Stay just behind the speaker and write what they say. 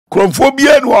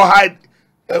Chromophobia no hide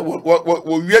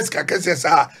yes kakese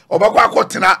obakwa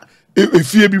akotena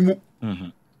efie bi mu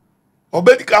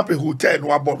obedi ka pe hotel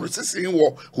no abon sisin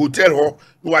wo hotel ho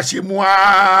no ahye mu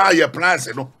ye plans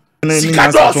no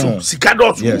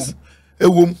sikadoso yes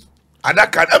ewom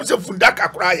adaka amse fundaka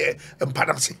kura ye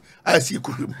empadamse asi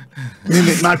kuhum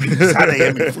mimi na bi sara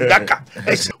ye me fundaka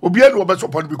obi enu obe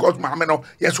support because maame no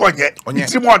yes onye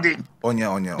timodin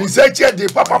onye research dey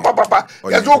papa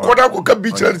yes o koda ko ka bi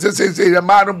kire say ye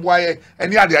ma no boye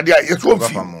eni ade yes o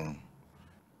fi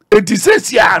enti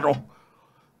sesia no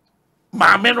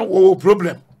maame no wo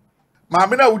problem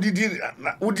maame na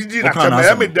udidi na kama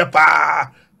ya me Dapaah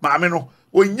maame no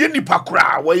onye nipa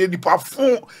kura wo ye nipa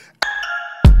fun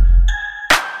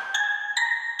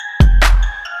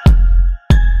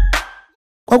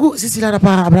Kwaku Cecilia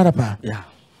Dapaah. Yeah.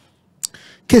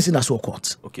 Case in a so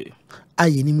court. Okay.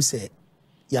 Aye nim say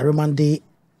ya remande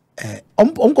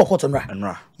court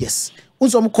enra. Yes.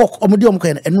 Unso court omudi omko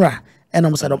enra and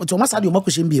omsado to masado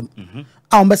makwhye mbiem.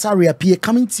 A ombesa reappear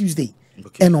coming Tuesday.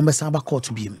 And ombesa ba court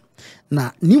biem.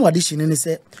 Na new addition ni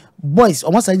say boys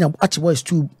omasa nya achi boys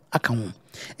 2 aka ho.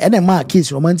 And then ma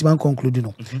case romantic man conclude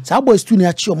no. Sa boys 2 ni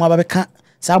achi o ma ba beka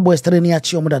sa boys 3 ni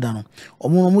achi o dada no.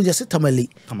 Omo just tamale.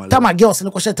 Tama girls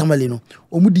ni ko she tamale no.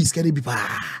 Omu di skere bi pa.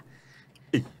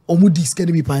 Omu di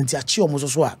skere bi pa nti achi omo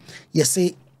so a ye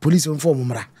say police inform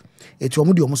mra. Etu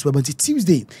omu di omo so ba nti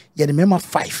Tuesday ye the member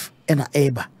 5 and a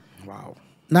eba. Wow.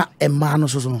 Na emma no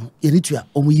so no ye ni tua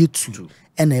omu ye 2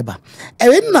 and eba.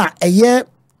 Ewe na eye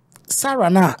Sarah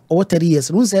na over 30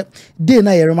 years no say day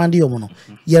na ye remand yomo no.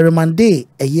 Ye remand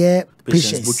eye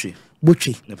patience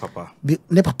butchi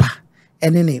ne papa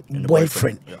and then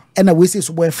boyfriend and we say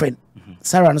so boyfriend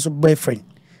Sarah no so boyfriend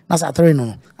na sa 3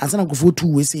 no and sana go for 2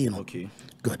 we say you know. Okay,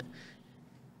 good.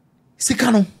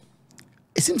 Sikano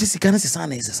esimti sikano se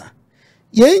sana esesa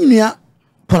ye nua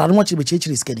polado mo chibe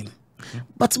chechiri skani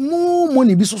but more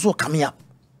money bi so coming up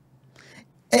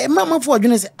mama for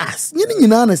adwene say as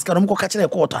nyina na sikano mo ka kire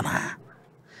court na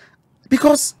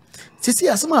because sisi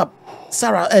asema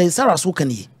Sarah so kan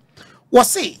yi wo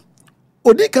say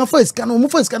odi kan for sikano mo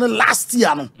for sikano last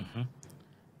year no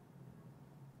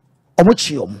omo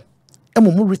chi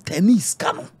omo mo return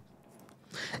sikano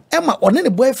Emma on any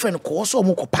boyfriend ko so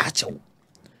mo ko paachew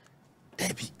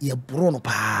Debbie ye bro no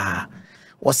pa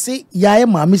o say ya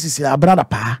ma Mrs. Abrada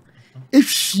pa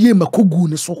ehwie makogu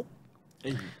ne so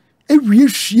ewie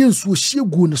hwie nso hwie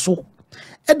gu ne so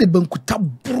e de bankuta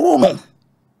bro no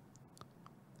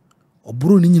o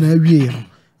bro ni nyina wie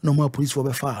no ma police for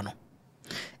be fa no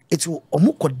etu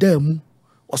omo koda mu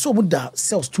o so omo da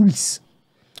sales 2 weeks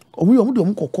omo de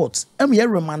omo ko court em ye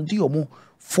remand omo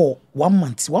for 1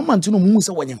 month. 1 month no mu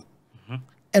say wanyem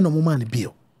and no man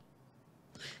bill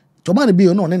to man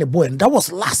bill no on boy and that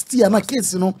was last year na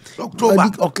case no October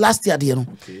or last year there no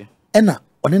okay and na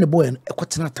on any boy and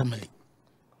ekotena tamale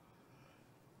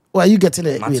why you getting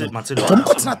it to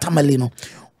ekotena tamale no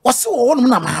wase wo no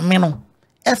na maame no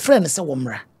e friend say wo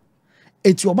mra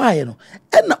eti obaye no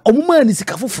and na omuma ni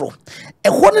sika foforo e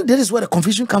ho no there is where the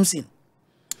confusion comes in.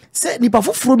 Say nipa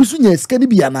foforo bi so nya sika ni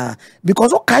bia na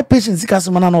because o kai patient sika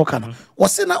so mana na o kana wo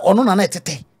se na ono na na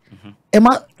etete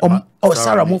ema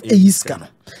Sarah mo eyiska no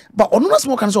but ono na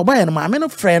small kan so obaye no maame no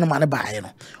friend no ma ne baaye no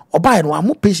obaye no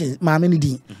amo patient maame ni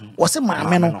din wo se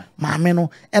maame no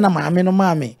ena maame no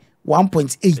maame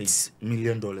 $1.8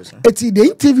 million eti the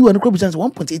interview and crop chance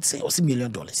 1.8 say $1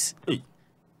 million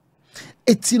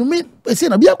eti no me esi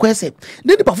na bia kwese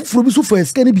ne nipa foforo bi so for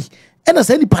sika ni bi ena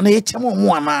say nipa na ye chemo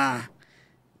mo ama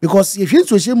because if you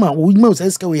so ma wo ma say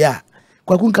sika we ya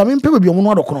kwakun kam mpe bi omo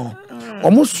no adokono no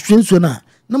omo hwensuo na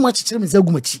mo achikire me za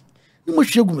gumachi ni mo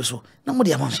hwe gume so na mo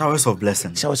de ama showers of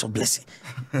blessing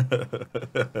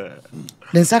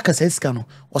then saka say sika no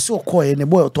o se okoye ne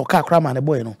boy to ka akra ma ne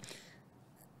boy no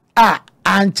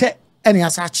anche ene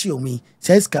asa chi omi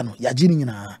say sika no ya gini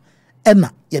nyina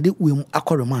ena ya de we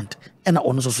akọ remand ena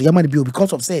ono so ya ma ne bi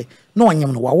because of say no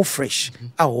anyam no wa fresh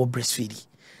wo breastfeed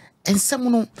and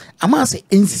someone ama say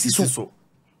nsisi so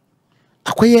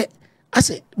akoye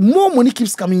ase more money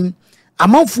keeps coming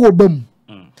amanfo obam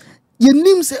ye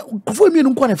nim say kofo mi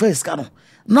no kwa na first ka no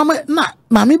na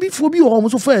maame bi fo bi ho mo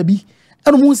so fa bi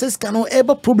eno mo say ska no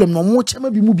eba problem no mo chema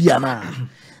bi mu bia na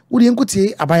wo de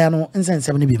nkotie abaya no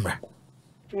nsensem ne bi mra.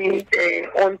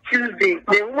 On Tuesday,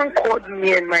 the woman called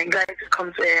me and my guy to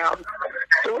come to her house.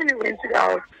 So when we went to the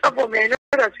house, I know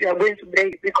that we are going to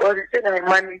beg because he said I have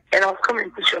money and I'll come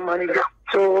and put your money down.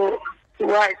 So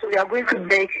why? So we are going to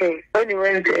beg her. When we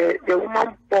went there, the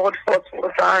woman poured hot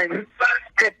water and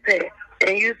pepper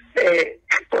and used that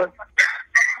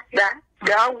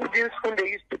wooden spoon they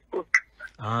used to cook.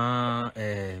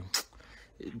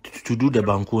 To do the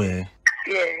banku, eh?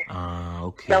 Yeah. Ah,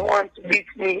 okay. That want to beat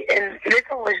me. And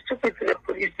later when she took me to the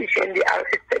police station, they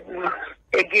arrested me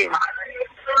again.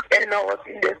 And I was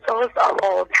in the cells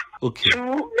about 2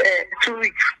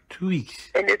 weeks. 2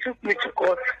 weeks. And they took me to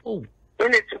court. Oh.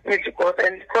 When they took me to court,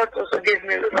 and the court also gave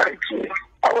me remand 2 weeks.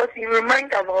 I was in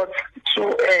remand about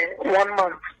 1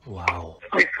 month. Wow.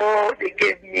 Before they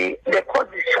gave me, the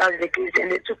court discharged the case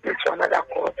and they took me to another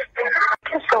court.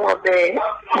 Some of the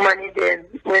money then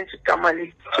went to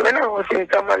Tamale. So when I was in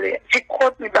Tamale, she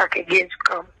called me back again to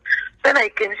come. When I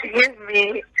came, she gave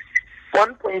me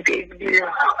 1.8 billion.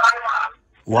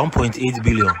 1.8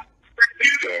 billion?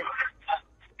 Yes.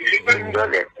 In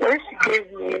dollars. When she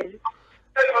gave me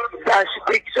that,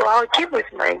 she take, so I'll keep with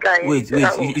my guy. Wait.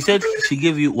 You said she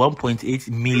gave you $1.8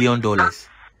 million?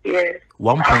 Yes.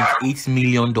 $1.8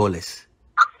 million? Yes.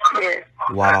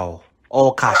 Wow.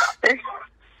 All cash?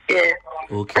 Yes.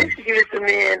 Okay. When she gave it to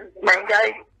me, and my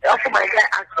guy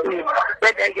asked me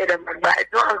where did I get the money, but I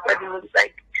don't answer him.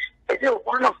 Like, I said,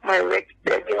 one of my work,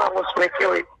 the girl I was working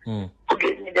with, who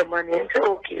gave me the money, and said,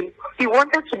 okay. He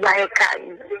wanted to buy a car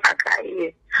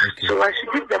here. Okay. So I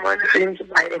should give the money to him to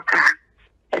buy the car.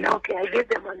 And okay, I gave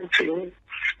the money to him.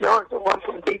 Now it's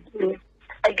 1.8 million.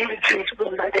 I gave it to him to go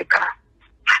and buy the car.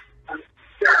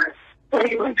 When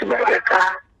he went to buy the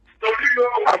car,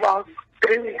 about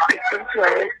 3 weeks he came to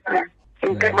arrest me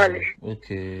in Tamale.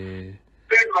 Okay.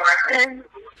 And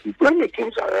when they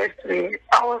came to arrest me,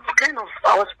 I was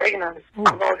pregnant.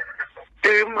 About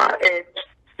 3 months.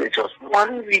 It was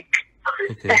 1 week.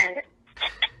 Okay.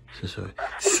 So sorry.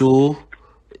 So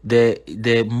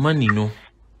the money, no,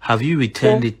 have you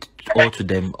returned it all to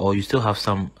them, or you still have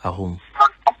some at home?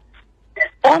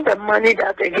 All the money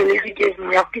that the lady gave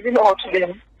me, I've given all to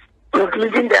them,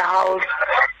 including the house.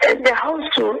 And the house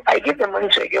too, I gave the money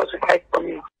to a girl to buy it for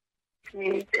me.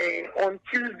 On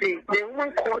Tuesday, the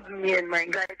woman called me and my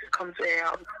guy to come to her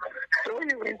house. So when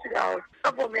we went to the house,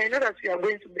 I know that we are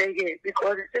going to beg her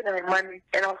because they said I money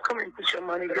and I'll come and put your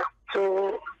money there.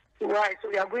 So why? So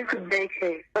we are going to beg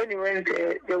her. When we went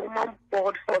there, the woman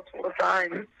poured hot water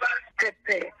and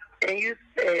pepper and used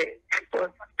that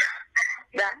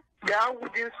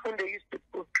wooden spoon they used to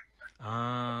cook.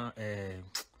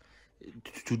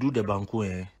 To do the banku,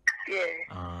 eh?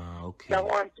 Yeah. Okay. That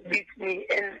want to beat me.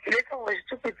 And later when she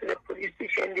took me to the police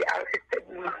station, they arrested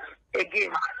me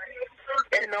again.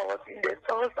 And I was in the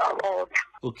cells about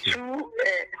 2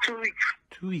 weeks.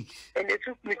 2 weeks. And they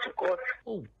took me to court.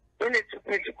 Oh. When they took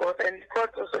me to court, and the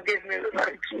court also gave me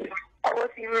remand 2 weeks. I was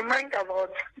in remand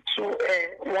about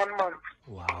 1 month.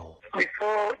 Wow.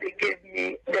 Before they gave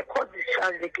me, the court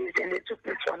discharged the case and they took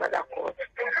me to another court.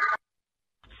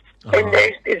 And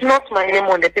it's not my name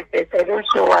on the papers. I don't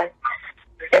know why.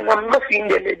 And I'm not seeing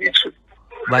the lady too.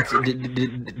 But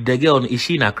the girl, is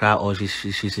she in Accra or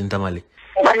she's in Tamale?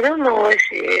 I don't know where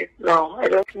she is now. I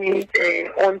don't meet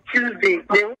on Tuesday.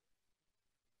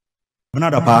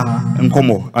 Dapaah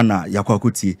nkomo ana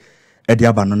yakwakuti edi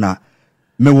abano na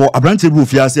mewo abranche bi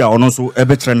ofiase a ono so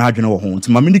ebetre na adwene wo ho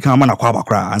nti ma mini kan ma na kwa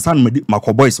bakra ansa na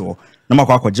makọ boys wo na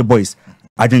makọ akọje boys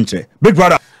adwenche big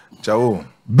brother Ciao.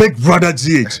 Big brother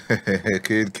GH.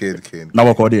 Kid. Na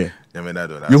wakọ de.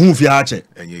 You hu fi ache.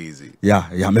 Enye easy.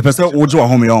 Yeah. Me pese oje wa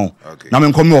home yon. Na me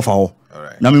nkomi ofa ho.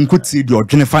 Alright. Na me nkuti di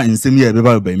odwene fa nsem ye be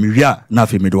ba me wia na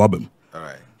fe me do wabam.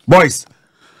 Alright. Boys.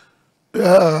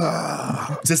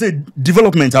 Say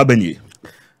development abani.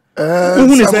 Who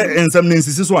ni say ensem na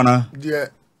nsisi so ana? De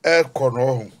kono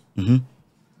ho.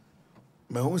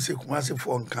 Me hu se Kumasi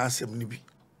fo nka asem ni bi.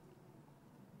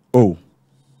 Oh.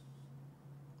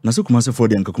 Na se Kumasi fo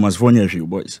de nka Kumasi fo nya hwe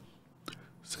boys.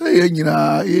 Say ye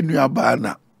nyina ye nua ba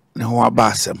na ne ho aba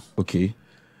asem. Okay.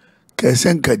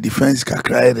 Kesenka defense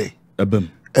kakra ere. Ebem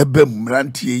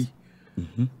mrantie.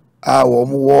 A wo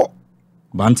mo wo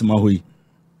Bantama hoyi.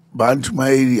 Bantama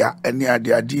area ene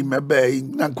ade mebe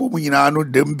na nko mu nyina no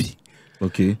dembi.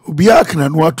 Okay. Obi akna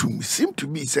no atum seem to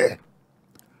be say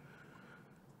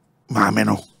maame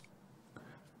no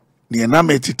ne na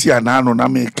metiti ana no na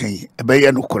me kan ebe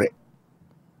ye no kore.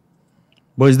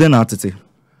 Boys then atete.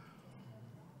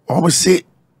 O say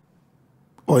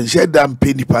on shedam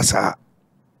penny pasa.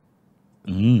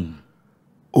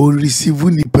 O receive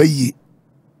ni paye.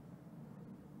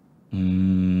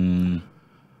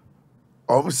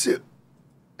 O say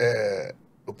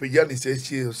opeja ni se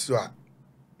chi so a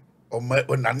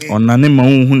onane ma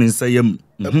hu ni nsayam.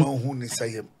 Ma hu ni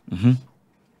nsayam.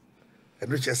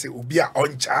 Eno che say obi a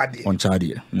onchaade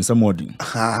nsamodi.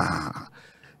 Ha.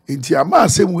 Inti ama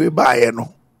asem we baaye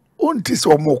no. Onti se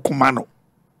omo kuma no.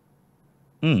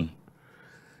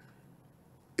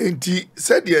 Inti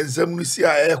said the ensem no si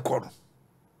a ekọ no.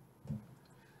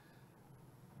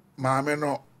 maame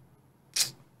no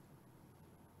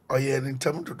oye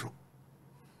ntam dodo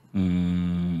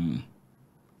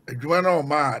adwuma na o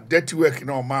ma dirty work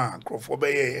na o ma crofo be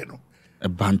ye no a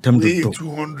bantam dodo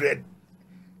 200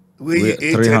 we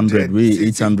 300 we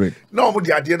 800 na o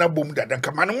di ade na bom dada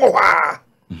kama ne wo ha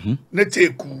na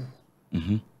teku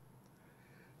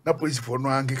na police for no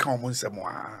ange kan mo nsem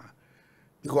wa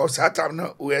because that time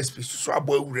na OSP so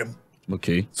abo awurem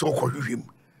okay so ko hwim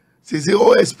say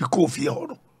OSP ko fi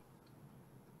ho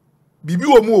bibi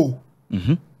wo mu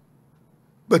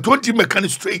but don't you make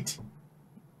straight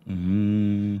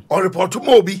or report to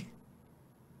Mobi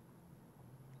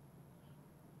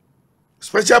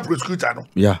special prosecutor no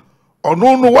yeah or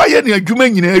no why any adwuma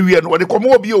nyina awie no they come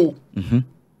obi o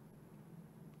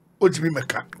o timi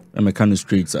meka e meka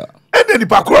straight sir and then the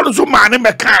pakro no so ma ne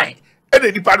meka and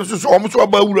then the pa so omo so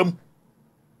ba awuram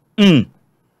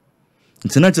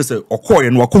ntina che se okoye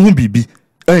no wakohu bibi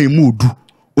eh mu du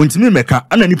ontimi meka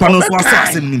ana nipa no so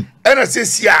asase nim ena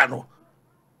sesia no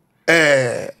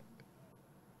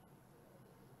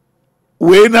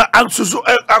we na ansusu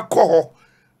akọ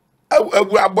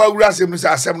agba asem no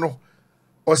asem no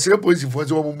o sere police for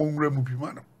so mo nwura mu bi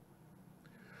ma no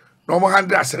no mo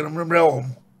handle asem no mre o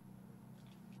mo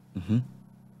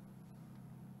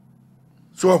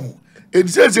so mo e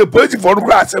say police for no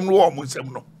asem no o mo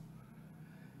nsem no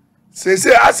say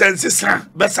asense san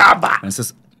be sa ba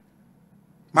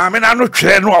maame na no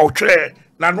twere no a o twere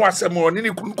na no asem o ni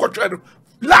kunu ko twere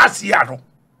last year no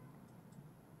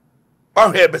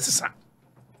o he be sisa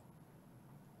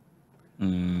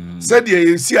said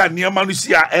you see a near man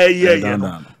see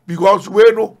a because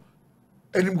we no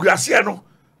and gracia no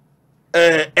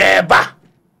eba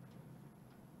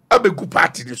abeku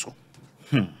party this so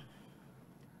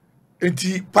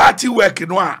enti party work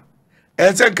no a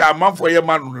ense ka man for ye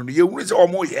man no ye wunu se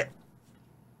omo ye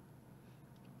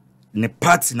ne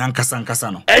party na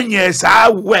nkasa no enye sa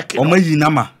work omo yi na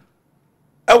ma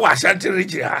e wa shanti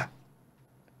rigi ha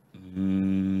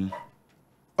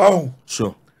oh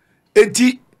sure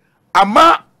enti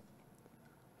ama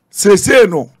sese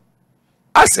no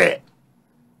ase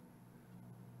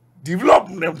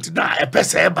development na e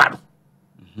pese e ba no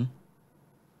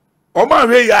o ma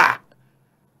we ya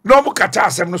no mu kata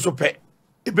asem no so pe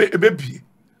ebe bi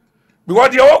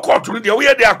because the whole court no the we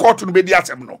dey court no be di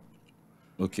asem no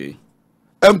okay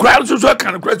en kwal so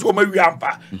kan kwese o ma wi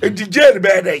ampa enti jail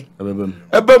be dey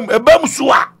ebam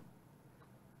so a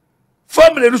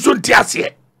family no so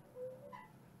ntiase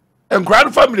and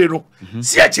grand family no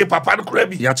see a papa no kura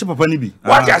bi ya che papa ni bi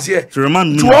what ya say to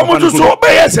remand to omo to so be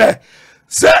yes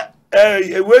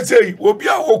we say obi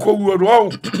a okowu no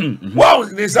wow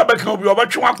ni sabe kan obi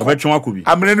obetwe akọ bi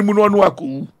amene ni mu no no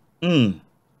akọ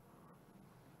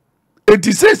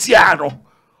enti sesia no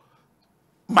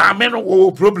maame no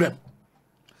wo problem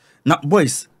na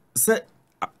boys say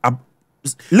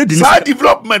lady side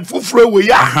development fufuro we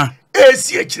ya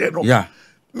esi a kire no yeah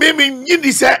mimi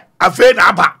nyini se afa na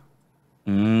aba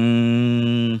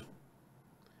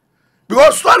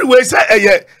because story we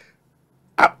say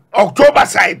October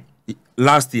side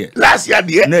last year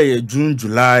there na June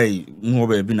July no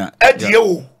be bi na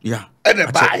yeah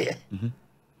and buy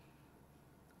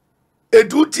e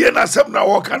do tie na sem na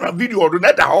work na video do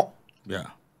na da ho yeah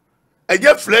e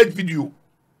get flash video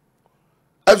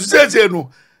as say no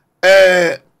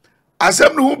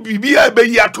asem no bibi a be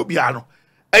yi atobia no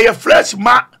e fresh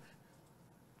ma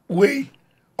we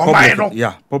o mai no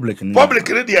yeah public ni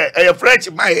there e fresh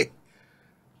mai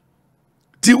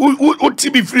ti u ti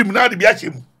be free na de bi a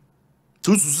chem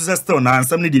tu su still na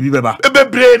asem ni de bi beba e be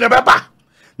bre na beba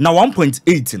na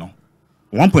 1.8 no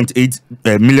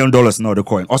 1.8 million dollars na the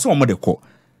coin also omo de call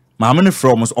maame ne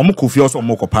from omo kofi also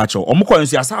omo ko patch omo coin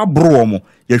so asa bro omo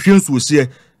ye hwe nsu osie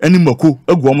ani mako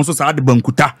agu omo so sa de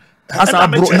bankuta asa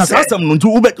bro na asem no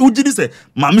ntu ugidi se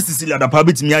maame Cecilia Dapaah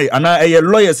betimi ayi ana eye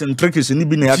lawyers and trickers ni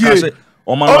bi na ya ka se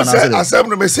omo na na asem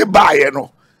no me se baaye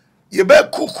no ye be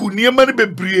kuku niema ne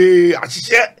bebre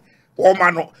ahihye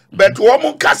omo no but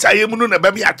omo kasa ye mu no na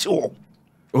be mi ache wo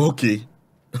okay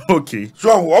so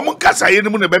omo kasa ye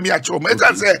mu na be mi ache wo me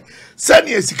say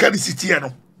ne esika ni sitie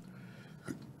no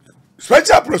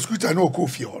special prosecutor no ko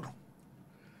fie ho no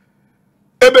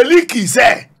ebeliki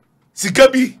say sika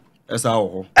bi esa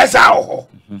ho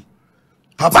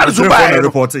papa so ba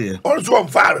report here also on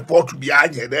fire report bi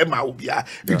anye na ma obi a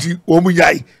nti omu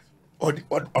yai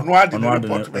ono ade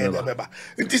report be beba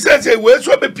nti say we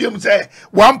so be piem say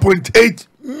 1.8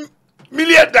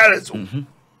 million dollars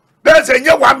that's a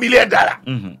 $1 million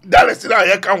dollars na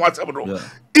ye kan wasem no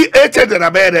e 800 na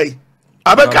be dey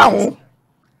abeka ho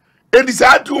and this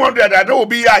 200 and no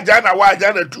be ajana wa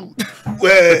ajana 2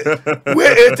 we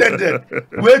 800,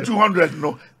 we 200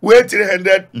 no, we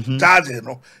 300,000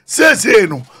 no. Say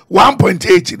no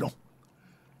 1.8 no.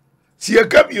 See a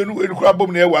cup you know we crab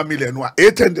near 1 million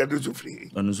 800 is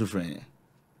free. And so free.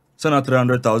 Sana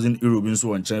 300,000 euro bin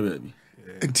so on chain baby.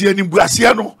 Nti ni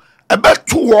buasia no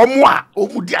ebetu wo mo a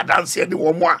omudi adanse de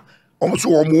wo mo a omso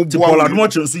wo mo bo ala no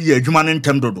chen so ye adwuma ne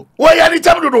ntem dodo. Wo ya ni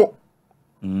ntem dodo.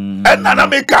 Na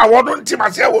make a wo no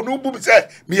ntima se wo no bu se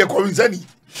me ye konzani.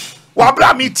 Wa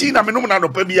bra mi ti na me no na no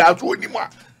pa bi a so onimu a.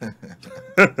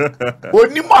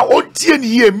 Onimu a o tie ni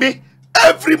ye me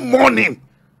every morning.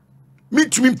 Me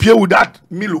to me pay with that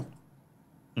Milo.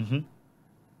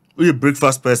 We a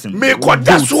breakfast person. Me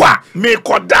koda soa, me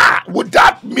koda with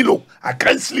that Milo. I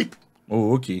can't sleep.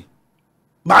 Oh, okay.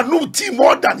 My no tea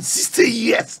more than 60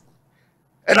 years.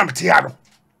 And I'm tired.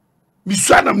 Me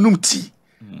swan am no tea.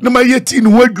 No my yeti no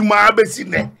waduma abesi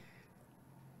ne.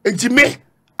 Enti me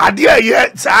adia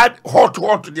ye sad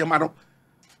hot to the man.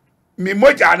 Me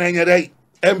moja na nyere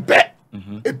empe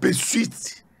epe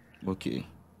sweet. Okay.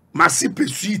 Masipe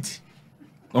sweet.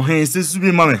 Oh, hey, sis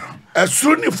be mama.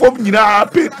 Esuni fom nyina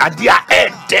pe adia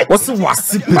ede. What's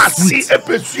wasipe Masi sweet?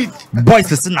 epe sweet.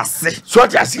 Boys is na se. So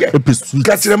ti ase. Epe sweet.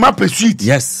 Katirema pe sweet.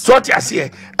 Yes. So ti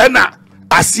ase. Ena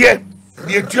ase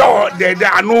ye tio de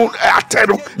anu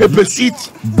atero epe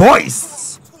sweet.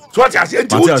 Boys. So ti ase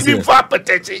enti utimi fa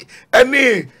petete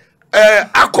eni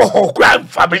alcohol crime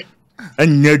fame.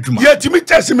 Enya adwuma. Ye timi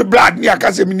test me blood ni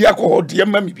akase me ni alcohol de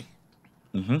mami bi.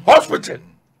 Hospital.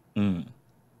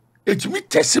 It me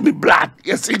test me blood.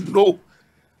 Yes, it no.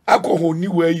 Alcohol ni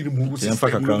where you move. Tiempa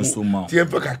kakra so ma.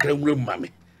 Tiempa kakra nwure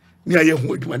mame. Ni aye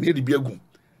ho adwuma ni de biagum.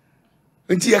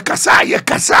 Enti ye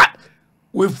kasa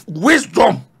with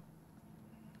wisdom.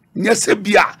 Nyese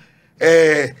bia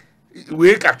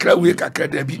we kakra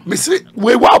da bi. Me say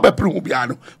we wa obepre hu bia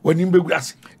no. Wani mbegu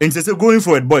ase. Enti say going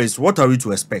forward boys, what are we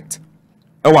to expect?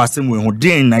 E wa asem we ho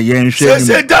den na ye nhwe ni.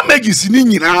 Say damages ni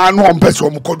nyina no ompese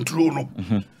om control no.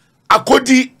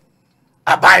 Akodi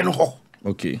abai no ho.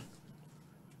 Okay.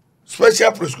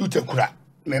 Special prosecutor kura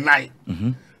ne nine.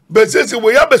 But say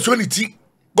we ya besoniti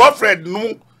girlfriend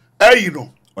no you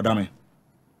know. Odame.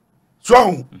 So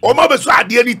o ma beso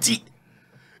ade ni ti.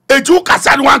 Eju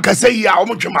kasa no an kasa yi a o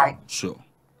mo twema. Sure.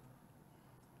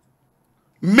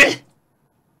 Me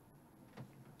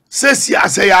Cecilia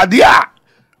say ade a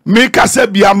me kasa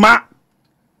biama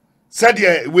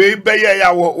said we be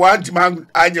ya want man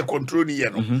anye control ni ye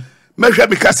no. Mehwe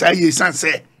me kasa ye san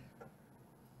say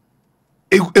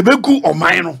ebegu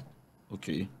oman no.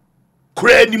 Okay.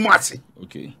 Kura ni mu ase.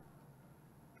 Okay.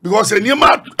 Because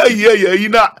enima ayi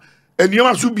na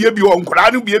enima so bia bi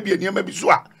onkora no bia enima bi so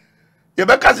a ye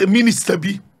be kasa minister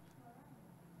bi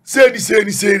say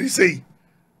e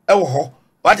wo ho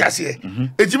what you say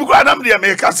ejibi kura na me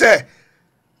me kasa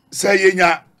say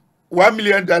yenya $1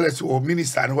 million or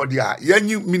minister and what ya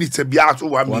yenyi minister bia so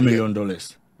 $1 million.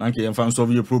 Thank you for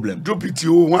solve your problem. Drop it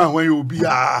you one when you be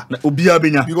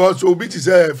benya because obi is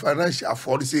a financial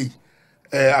for say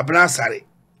abna sare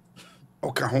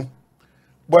oka ho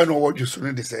boy no what you so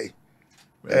dey say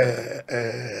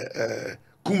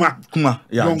kuma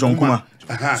yeah John Kuma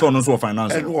so no so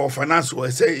finance and finance we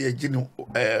say you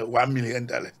 $1 million.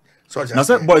 So na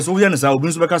say boys we hear na say obi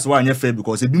nso beka say wa anya fair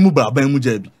because ebi mu ba ban mu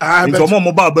jabi nti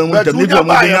omo ba ban mu jabi maybe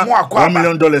omo benya $1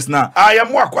 million na I am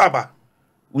akwaba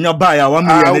unya ba ya $1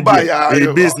 million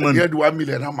a basement you $1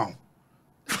 million amount.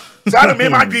 Sada me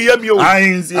ma dwe yam yo wa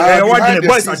dwe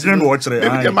boys adwene no wo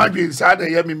kire me ma dwe sada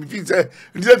yam me fi say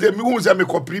ndze me hu say me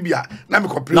kopri bia na me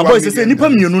kopri na boys say nipa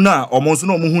mienu na omo nso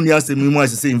na omo hu ni asem mu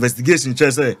asese investigation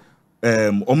chair say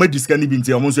omo diskani bi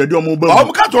nti omo nso edi omo ba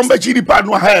omo ka to mba chiri pa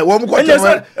no ha wo mo ko che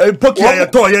poki ya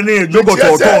to ye ne jogo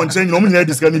to nchen omo nya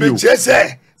diskani bi o che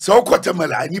say so ko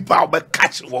temala nipa oba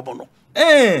catch wo mo no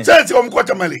say omo ko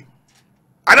temale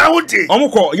ana hunti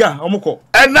omukọ ya omukọ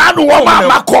ena no wo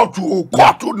ma court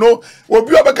no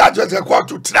obi obeka just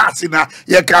court trust na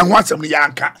ye kan ho asem ya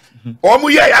anka omu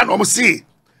ye ya no omu see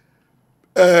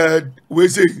we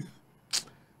say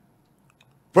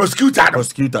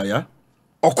prosecutor ya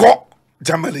oko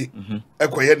jamali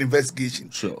ekoye investigation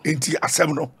enti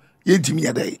asem no ye ntimi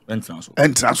ya dai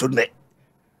entra so ne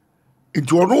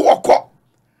enti onu oko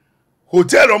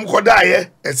hotel ko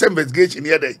dae ese investigation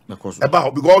here dey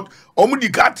about because di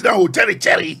cat na hotel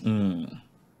cherry and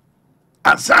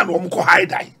san ko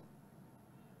hide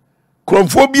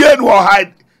kromphobia no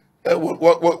hide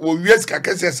wo wies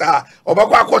kakese sa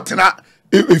obakwa akotena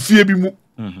efie bi mu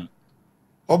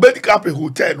obedi cap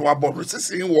hotel no abono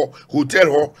sesin wo hotel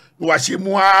ho no ahye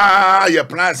mu a ye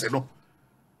plans no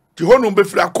ti ho no be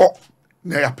fira ko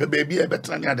na ya pe baby e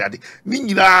betra ne adade ni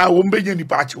nyina wo mbenye ni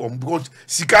pa ache wo because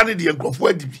sika ne de enkrofo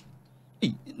adibi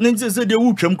Nti se de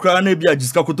wutwam kra na bia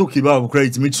gisika kotoki ba kra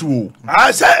itimi chi wo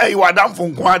say e wadamfo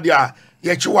nko ade a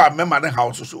ye chi wa mema ne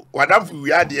house so wadamfo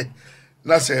wi ade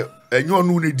na se enyo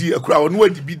no ne di akra wo no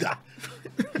adibi da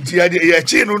ti ade ye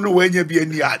chi no no wanya bi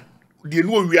ani a de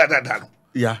no wi adada no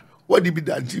yeah wadi bi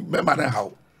da nti mema ne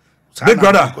house big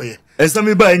brother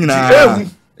esami ba nyina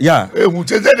yeah ehu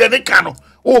cheze de ne ka no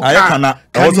o ka na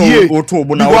o to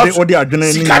bo na o de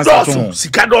adwene ni na so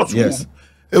sikadoso yes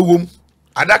ewum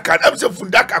adaka amse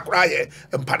fundaka kura ye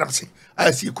empanamse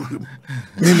asi kuhwem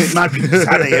ni na dwi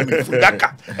sana ye me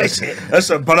fundaka ese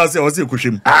empanamse o se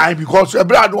kuhwem because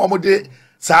ebra no omode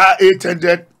sa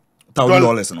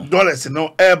 $800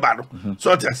 no eba no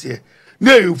so tase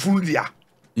na e fundia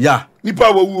yeah nipa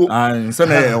wawu nse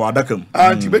na wa adakam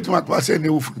ti betima to ase na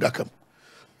e fundaka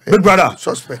big brother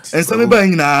suspect ensemi ba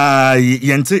nyina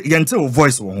yente o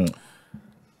voice wo ho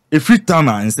every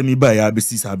time ensemi ba ya be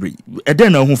sisabri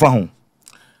eden na hu fa ho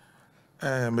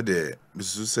me de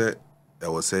bisu se e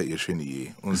wo se ye hwe ni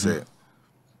ye un se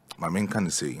ma men kan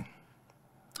say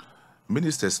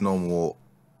ministers no mo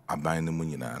aban no mu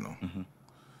nyina no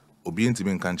obi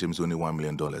ntimi kan chem so only $1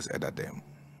 million at them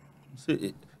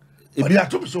say ebi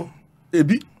atom so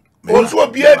ebi also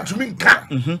obi ntimi kan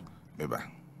meba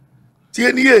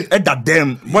tieniye at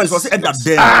them boys was at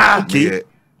them okay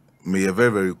me are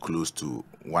very very close to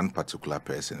one particular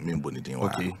person me bonidin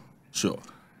okay sure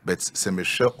but se me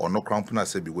hwe ono cramp na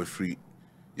se bi we free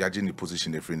yaje ni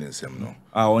position e free nsem no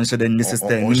on shede ni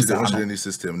system ni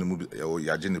system ni mu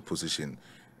yaje ni position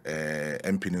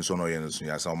MP ni so no ye nso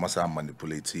ya sa masa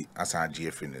manipulate asa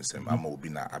age free nsem ama obi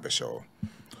na abehye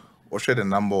o share the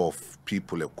number of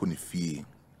people e kuni fee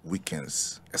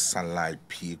weekends a sunlight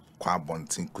p kwa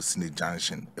bontin kusini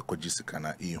junction e kojisika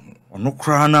na ihu ono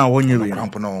kra na wonye we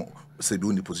cramp no se bi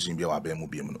uni position bia wa ba mu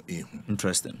bia mu no ihu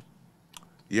interesting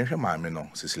Yenhwe maame no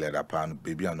Cecilia Dapaah no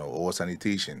baby no or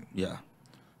sanitation yeah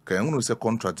ka enwo se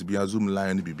contract bia zoom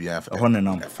line no bibia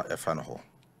efa no ho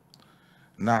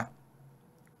na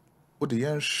o de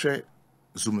yenhwe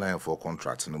zoom line for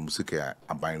contract no musika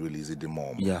aban release the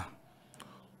mom yeah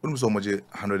when so much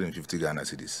 150 Ghana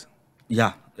cedis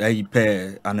yeah I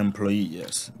pay an employee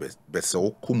yes but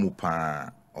so kumu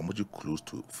pa omoji close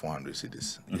to 400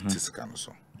 cedis it is kind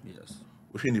so yes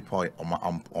within the point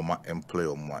oma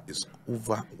employer is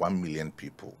over 1 million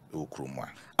people who krumwa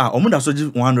omo so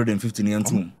 150 ni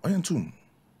entum oyentum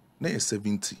na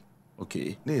 70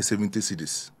 okay na 70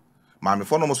 cedis ma me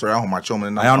for no mo sori ahoma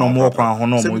chom na I no more kwa ho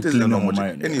no mo clean no mo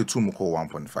any etum ko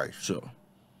 1.5 sure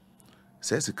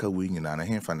says ka we nyina na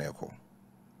hemfa na ekọ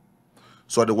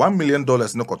so the $1 million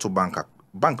no ko to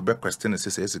bank be question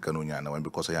says ka no nya na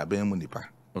because ya ben mu nipa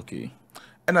okay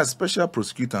and a special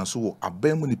prosecutor so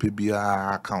abemu ni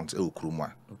pebia account e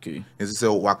okruma okay is say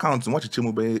o account what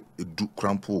chemu be edu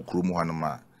crampo okrumu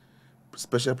hanoma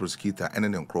special prosecutor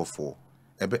and then crofo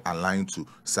e be aligned to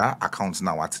sa account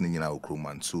na what nyina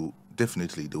okruma so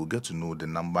definitely they will get to know the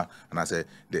number and I say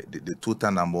the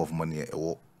total number of money e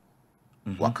wo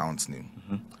account name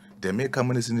they make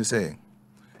money sin say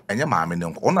enye maame ne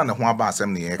ona ne ho aba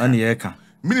asem ne ye ka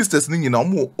ministers ni nyina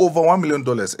omo over $1 million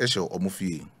e show omo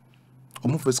fee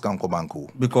banko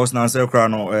because now say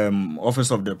crown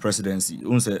office of the presidency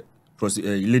unse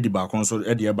lady back so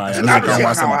e dey buy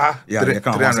yeah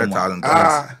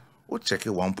 $300,000 o check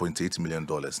 $1.8 million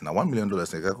now $1 million e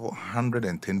go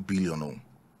 110 billion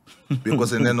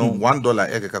because then no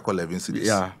 $1 e go 11 cedis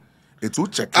yeah it will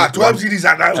check 12 cedis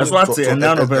that's what and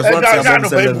now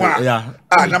yeah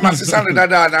na masisa na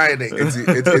da na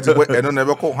it no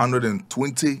never call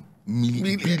 120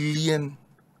 billion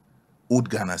old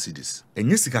Ghana cedis.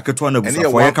 Enye sika keto na busa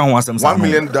for ye kan ho asem sa $1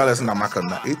 million na market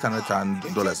na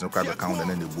 $800,000 no credit account na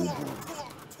ne bobu.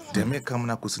 Dem me kam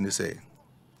na kusini say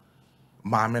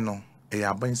maame no e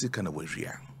aban sika na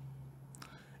wahia.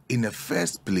 In the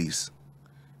first place,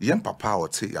 yem papa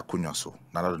ote yakonwa so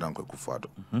na do dan kwakufu ado.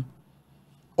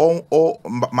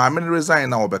 Maame resign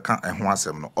na obeka ho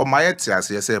asem no. O maye ti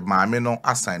ase say maame no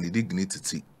assign the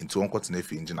dignity into onkotena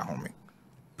efi engine home.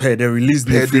 Pay the release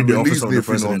the office of the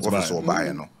president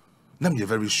by no. Now me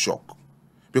very shocked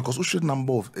because we should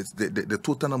number of the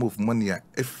total number of money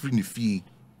every ni fee.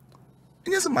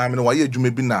 And yes, my no why you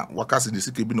may be na wakasi the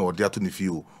sike be na order to ni fee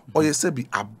or you say be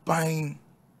aban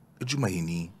ejuma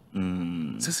hini.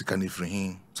 Say sika ni free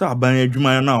him. So aban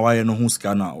ejuma na why no hu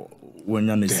sika na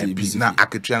when you see busy na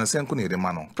aketwa sen ko ne de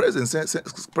ma no president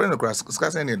president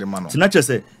class say ne de ma no tina che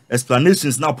say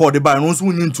explanations na pour the by no so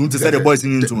nyin tun to say the boys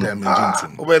nyin tun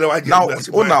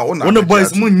now ona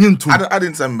boys mun nyin tun I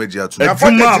didn't say media tun na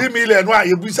 43 million no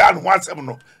ayebusa no asem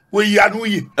no we ya no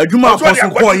yi adwuma akoso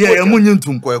ko ye e mun nyin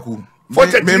tun kwaku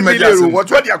 43 million what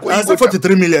they are going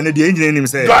 43 million e de engineer nim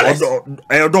say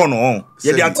e do no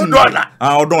ye de atin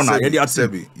odona ye de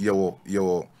atin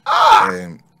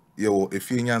yo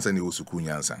efie nyansa ne osuku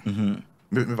nyansa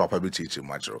me papa be chichi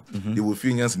machro ye wo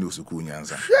fie nyansa ne osuku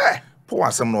nyansa po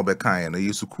asem no obekan ye na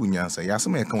yesuku nyansa ya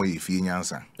asem e kan wo efie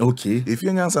nyansa okay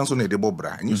efie nyansa so ne de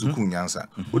bobra ni suku nyansa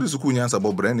wo de suku nyansa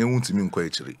bobra na ehuntimi nkwa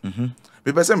echiri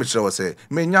me pese me kire wo say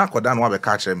me nya akoda na wa be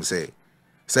ka kire me say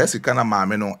say sika na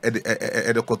maame no e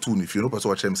de kotu ni fie no pese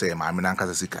wo kire me say maame na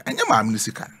nkasa sika enye maame ni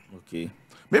sika okay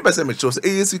me pese me kire wo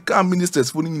say sika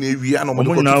ministers fu ni na ewia na mo de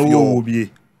kotu fie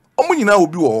obi omunyina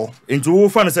obi wo into wo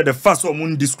fan say the first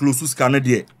one disclose scan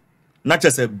there na che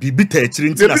say bibi ta chiri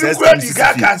nti na say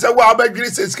ka say wa ba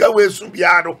giri say sika we su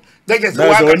bia no dey say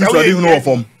wa ka no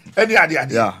form any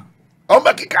ade yeah o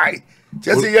ba kikai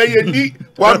che say ye ni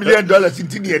 $1 million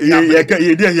nti ne ye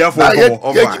dey here for ye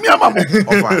kimi amamu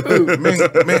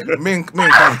men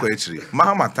kan ko echiri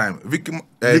mahama time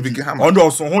Vicky Hammer ondo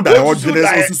so ho da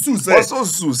ordinary so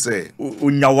su say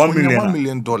onya $1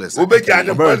 million obeji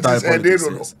ade politics e dey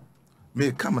no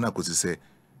me come na ko say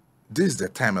this is the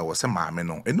time I was say maame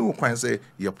no enu kwan say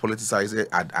you politicize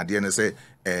ade ne say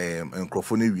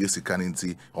microphone wie sika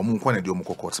nti omo nkwa na de omo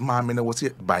kokot maame na was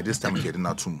by this time get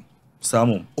na tum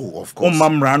Samu oh of course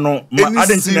mra no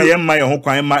adentina ye mma ye ho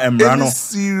kwan ma emra no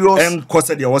en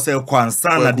kose de was kwan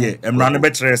san na de emra no be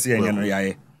kire se yenye no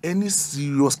yaye any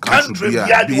serious country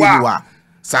be you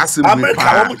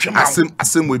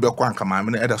asem we be kwan kama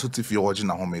me na eda so tifi oji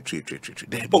na ho me twe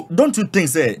don't you think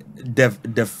say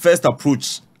the first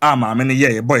approach maame ne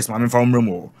ye boys maame fa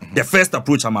umremo the first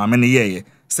approach maame ne ye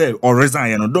say or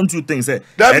resign no don't you think say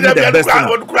the best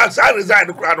no resign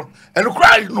no and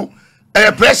cry no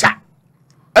pressure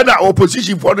and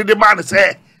opposition for the demand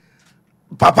say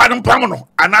papa no pam no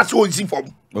and that's what you for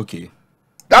okay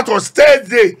that was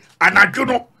Thursday and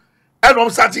ajuno and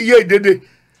on Saturday day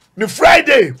the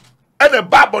Friday and the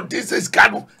Bible this is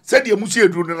cano said the musi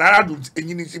edru na do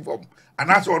enyini si for and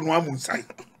that's on one moon side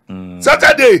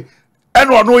Saturday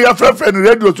and on no your friend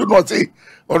radio to not say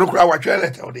or no cry what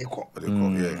letter or they call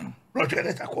yeah not your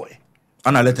letter call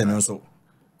ana letter no so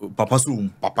papa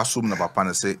sum na papa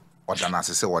na say odana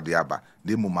se wode aba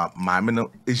de mu maame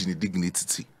no ejini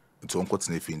dignity nti on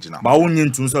kwotena efinjina ba wonye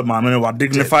ntun so maame no wa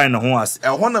dignify na ho as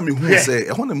ehona me hu say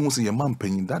ye man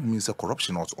panyin that means a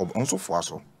corruption also for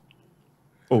us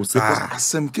oh se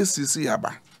asem cases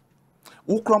aba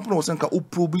wo krampo no senka o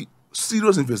probe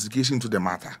serious investigation into the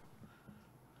matter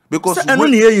because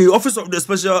when office of the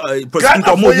special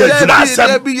prosecutor mo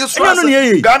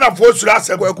Ghana for sura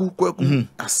kwaku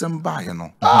assemba ye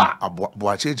no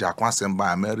aboacheje akwa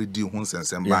assemba Mary di hu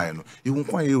sensemba ye no ihu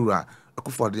kwan yewura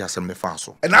akufo de asem ne fa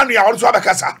so and now you also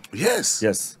abekasa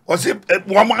yes was it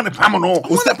one man pam no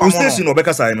station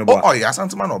obekasa ye me bo oh yes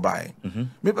antuma no bai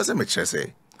me pese me kire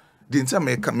say the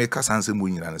ntia me ka sanse mo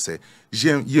nyina ne say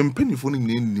ye mpanifo no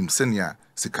nyina nim senia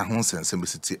sika ho sensem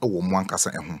siti e wo mo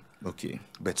ankasa ho okay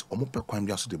but omo pe kwan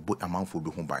bia so de bo amanfo bi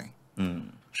ho ban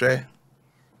hwe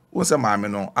won se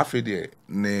maame no afede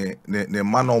ne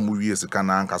ma na omo wie sika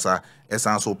na ankasa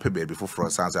esan so pe be foforo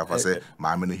sanse afa say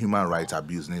maame no human right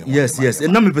abuse ne yes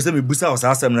and na me pese me busa was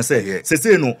asem na say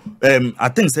say no I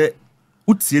think say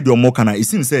utie de omo kana it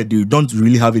seems say they don't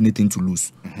really have anything to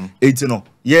lose it no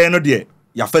ye no de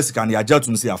ya first kan ya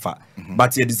jatun se afa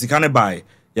but ye disika ne buy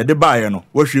ye de buy no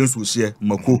wo hwe nsu hye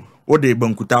mako wo de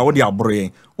bankuta wo de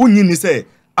abroyen unyi ni say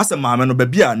asa maame no ba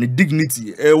bia ne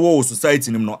dignity wo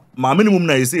society nim no maame no mum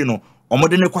na ye say no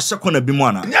omode ne kwahye kona bi mu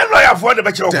ana nya lawyer for the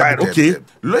beche okwa okay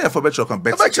lawyer for beche okwa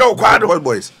beche okwa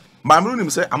boys maame no nim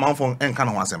say amanfo enka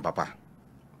na wansem papa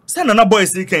say na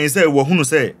boys kan say wo hunu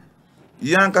say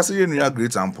yanka say you great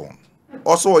example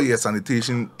also your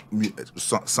sanitation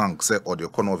song say or the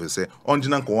corner of say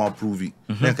onjina ko approve it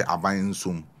make aban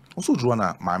nsum also draw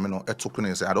na maame no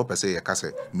etokune say ado pese ye ka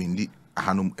say mindi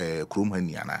ahanum krom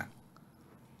hani ana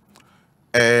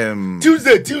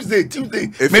Tuesday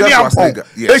many ampo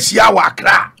ehia wa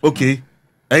Accra okay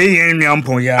yen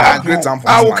ampo ya great example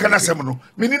awu kana sem no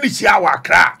mini ni hia wa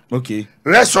Accra okay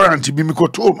restaurant bi mi ko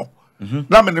to no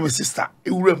na me ne sister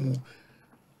ewura mu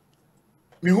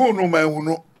mi hu no ma hu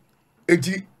no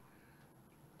eti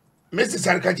Mr.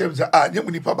 Sarka James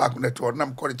nyemu nipa back na to na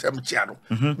mko chem chiano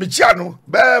me chiano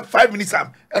be 5 minutes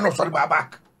am and no sorry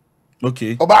back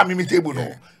okay oba mi table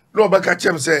no no ba ka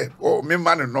chem say oh me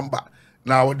man number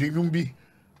Now the yumbi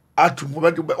atu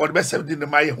or the best 17 the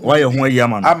my why you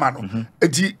yaman amano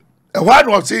eti one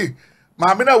was say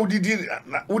maame na udidi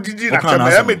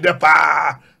na me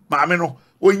Dapaah maame no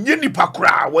onye nipa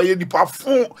kra wo ye nipa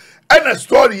fun na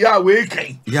story ya we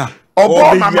kan yeah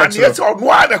obo mama ne se onu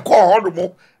a na call hodo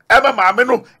mo ema maame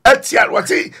no etia wo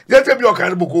say ye te bi o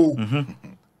kan boko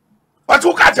what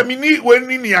you catch me ni we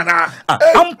ni ana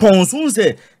ampon so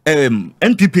say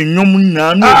NPP nyom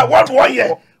na no what one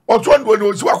year or 20 when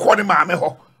you wa call maame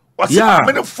ho o say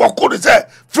maame no foko say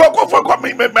foko me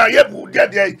ye bu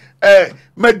dia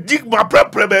me dig ma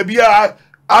prepare baby a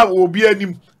obi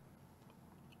anim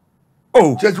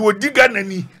just wo diga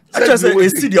nani just say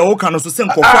see the all kind of so say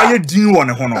nkofo ye din won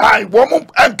ho no ai wo mo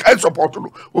an support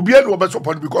no obi ani wo be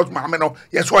support because maame no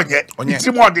yes onye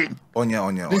timodin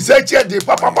onye the search dey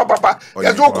papa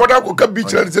yes wo koda ko ka bi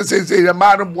chere say the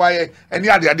man boy ani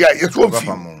ade yes wo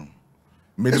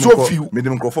fi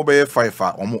medium nkofo be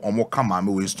 5 omo kama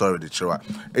me we story the chere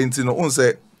enti no on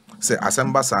say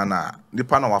asemba sana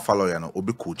nipa na wa follow ya no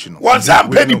obi coach no one sam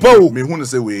penny po me hu no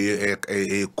say we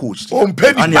a coach on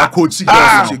penny and ya coach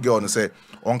girl no say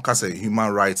on ka say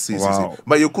human rights see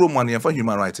but you kro man for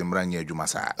human rights mbranya adwuma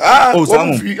sa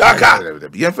samu aka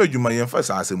ye fa adwuma ye fa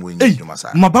sa asem we adwuma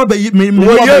sa ma baba me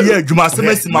ye adwuma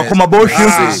asem si makoma ba o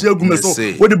hwe so agume so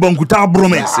wo de bankuta abro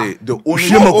me say the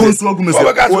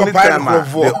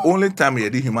only time you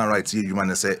did human rights you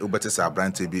man say obete sa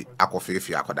brante bi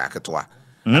akofefi akoda aketoa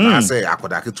and I say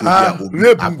akoda keto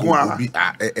bi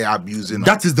abusing.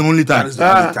 That is the only time. That is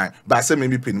the only time. But I say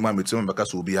maybe penny man between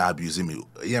because will be abusing me.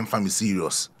 Yem family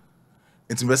serious.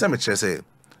 It's me say me say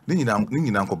ni nyina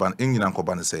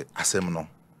nkoba say asem no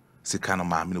sika no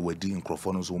ma me we di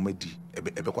nkrofo so me di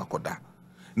ebe kwa koda.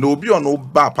 Na obi on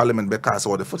ba parliament be ka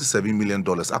say the $47 million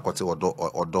akote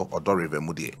odo river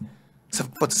mu de.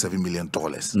 $47 million.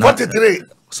 43.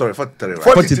 Sorry, 43. Right?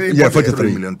 43. Yeah,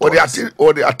 $43 million. Or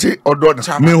the ati or don.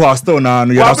 Meanwhile, still now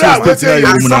you are so stating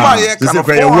you now. This is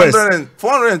very west.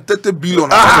 430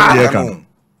 billion.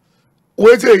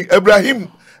 Wait, Ibrahim.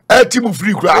 Team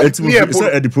free crowd.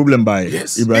 The problem by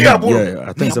yes. Ibrahim. Yeah,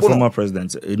 I think it's a former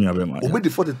president in Yabema. With the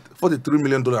 $43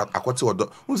 million akwati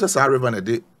odo. Who says I river a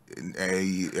day?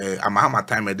 Amahama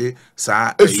time a day.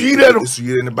 Sa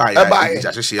Sweden buy.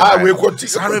 We got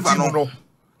no.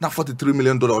 Now $43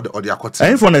 million or the akwati. I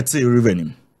ain't for net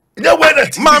revenue. Yeah, when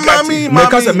it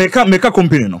make a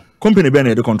company no. Company be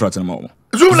na the contract no.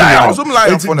 Zoom line.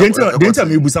 Didn't tell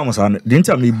me busa mo say. Didn't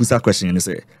tell me busa question and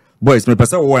say. Boys, me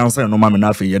person wo answer no ma me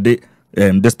na fe ye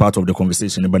this part of the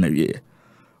conversation be na wie.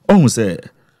 Oh say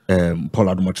Paul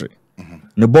Adomotri.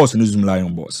 The boss no Zoom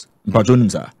line boss. Mpacho nim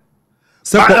sa.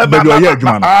 Se baby o ye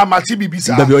adwuma no. Mati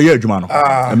bibisa. Baby o ye adwuma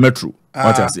no. Metro.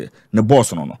 What I say. The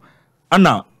boss no.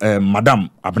 Ana madam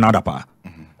Dapaah.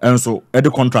 And so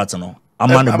the contract no.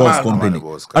 I'm the boss company.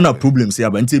 And a problem say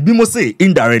about until Bimo say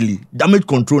indirectly damage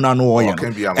control na no oil.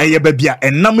 And ye baby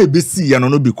and na me be see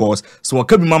no because so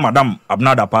can be madam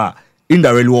Dapaah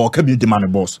indirectly or can be the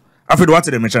man boss. After what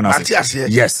the mention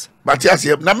yes. Matthias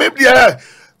na maybe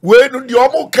we no the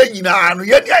omo kan nyina no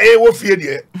ye dia e wo fie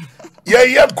de.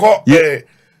 Ye ko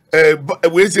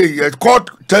we say court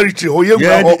territory ho ye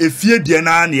go e fie de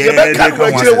na na ye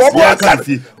kan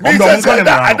fi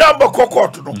adam ba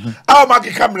court no a ma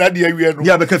ke camera de awie no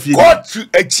court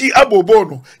achi abobo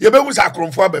no ye be hu sa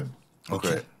kronfo abam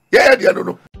okay ye de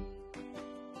no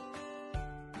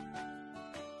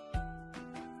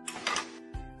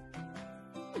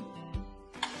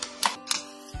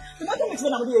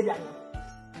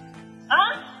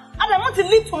I want to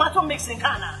leave tomato mix in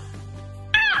Ghana.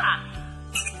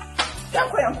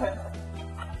 Yankwe.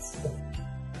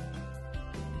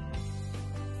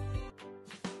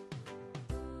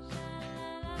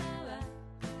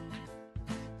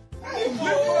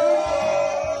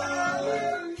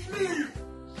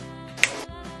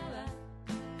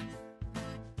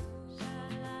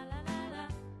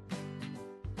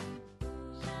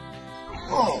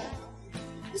 Oh,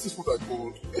 this is what I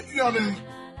call Adrian.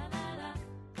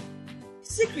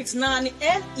 Secrets Nani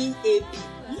LEAP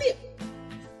lip.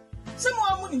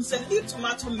 Someone who is a leaf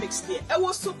tomato mix there. It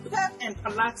was superb and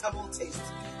palatable taste.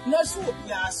 No soup,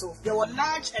 so there were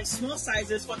large and small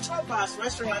sizes for choppers,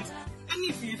 restaurants, and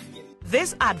if you feel.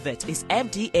 This advert is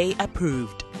FDA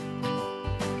approved.